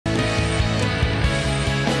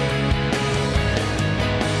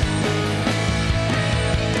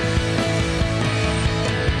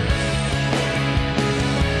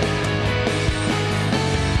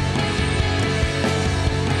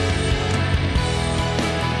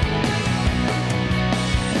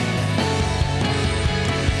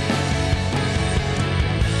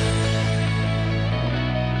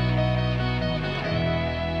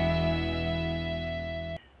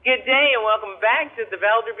welcome back to the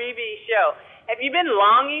Valder BB Show. Have you been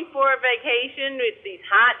longing for a vacation with these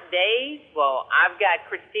hot days? Well, I've got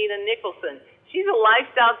Christina Nicholson. She's a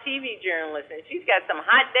lifestyle TV journalist, and she's got some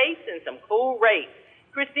hot dates and some cool rates.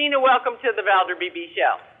 Christina, welcome to the Valder BB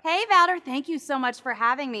Show. Hey, Valder, thank you so much for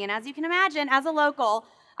having me. And as you can imagine, as a local,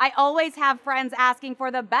 I always have friends asking for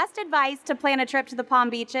the best advice to plan a trip to the Palm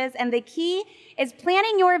Beaches, and the key is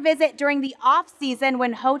planning your visit during the off-season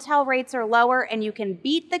when hotel rates are lower and you can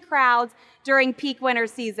beat the crowds during peak winter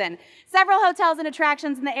season. Several hotels and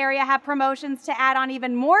attractions in the area have promotions to add on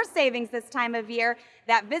even more savings this time of year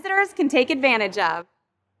that visitors can take advantage of.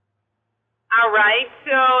 All right,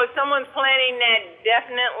 so if someone's planning that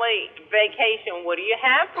definitely vacation, what do you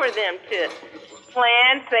have for them to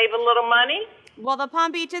plan, save a little money? Well, the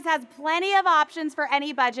Palm Beaches has plenty of options for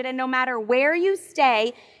any budget, and no matter where you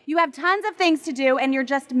stay, you have tons of things to do, and you're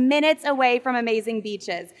just minutes away from amazing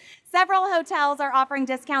beaches. Several hotels are offering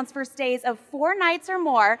discounts for stays of 4 nights or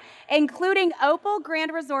more, including Opal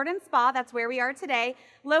Grand Resort and Spa, that's where we are today,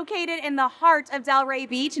 located in the heart of Delray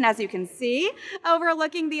Beach, and as you can see,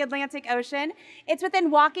 overlooking the Atlantic Ocean. It's within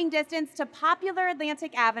walking distance to popular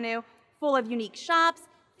Atlantic Avenue, full of unique shops,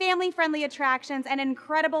 family-friendly attractions, and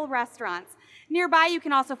incredible restaurants. Nearby, you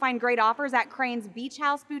can also find great offers at Crane's Beach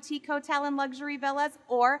House Boutique Hotel and Luxury Villas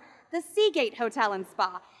or the Seagate Hotel and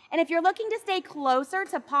Spa. And if you're looking to stay closer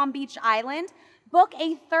to Palm Beach Island, book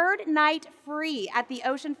a 3rd night free at the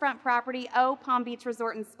oceanfront property O Palm Beach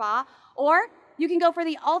Resort and Spa, or you can go for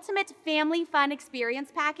the ultimate family fun experience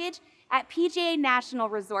package at PGA National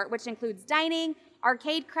Resort, which includes dining,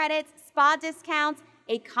 arcade credits, spa discounts,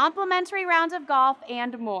 a complimentary round of golf,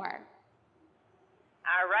 and more.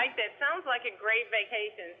 All right, that sounds like a great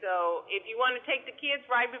vacation. So if you want to take the kids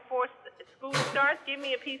right before school starts, give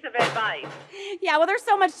me a piece of advice. Yeah, well, there's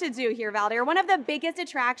so much to do here, Valder. One of the biggest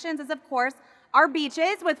attractions is, of course, our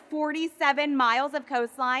beaches with 47 miles of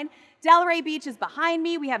coastline. Delray Beach is behind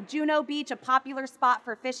me. We have Juno Beach, a popular spot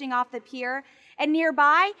for fishing off the pier. And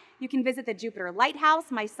nearby, you can visit the Jupiter Lighthouse.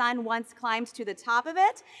 My son once climbed to the top of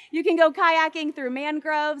it. You can go kayaking through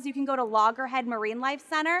mangroves. You can go to Loggerhead Marine Life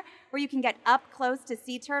Center, where you can get up close to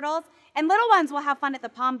sea turtles. And little ones will have fun at the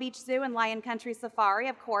Palm Beach Zoo and Lion Country Safari,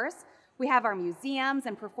 of course. We have our museums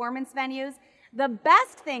and performance venues. The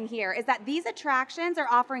best thing here is that these attractions are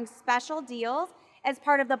offering special deals as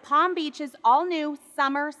part of the Palm Beach's all-new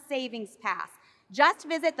Summer Savings Pass. Just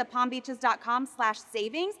visit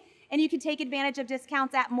thepalmbeaches.com/savings, and you can take advantage of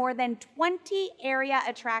discounts at more than 20 area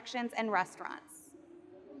attractions and restaurants.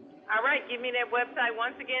 All right, give me that website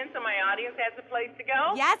once again so my audience has a place to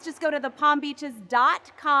go. Yes, just go to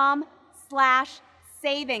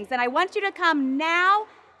thepalmbeaches.com/savings. And I want you to come now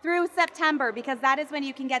through September, because that is when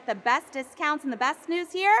you can get the best discounts. And the best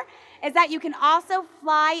news here is that you can also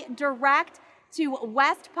fly direct to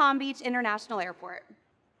West Palm Beach International Airport.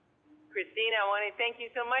 Christina, I want to thank you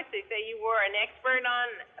so much. They say you were an expert on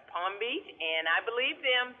Palm Beach, and I believe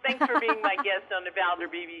them. Thanks for being my guest on the Valder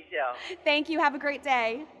BB Show. Thank you. Have a great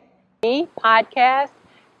day. Podcast,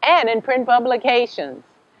 and in print publications.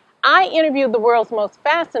 I interviewed the world's most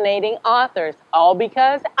fascinating authors, all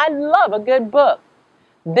because I love a good book.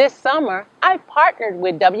 This summer, I partnered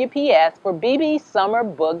with WPS for BB's Summer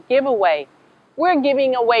Book Giveaway. We're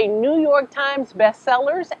giving away New York Times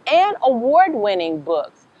bestsellers and award-winning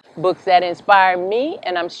books. Books that inspire me,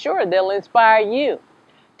 and I'm sure they'll inspire you.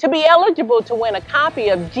 To be eligible to win a copy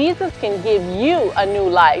of Jesus Can Give You a New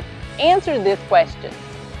Life, answer this question: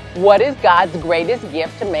 what is God's greatest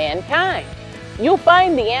gift to mankind? You'll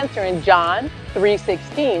find the answer in John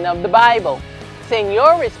 3:16 of the Bible. Send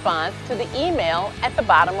your response to the email at the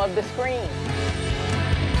bottom of the screen.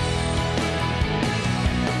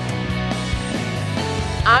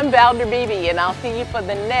 I'm Valder BB, and I'll see you for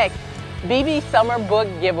the next BB Summer Book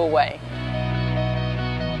Giveaway.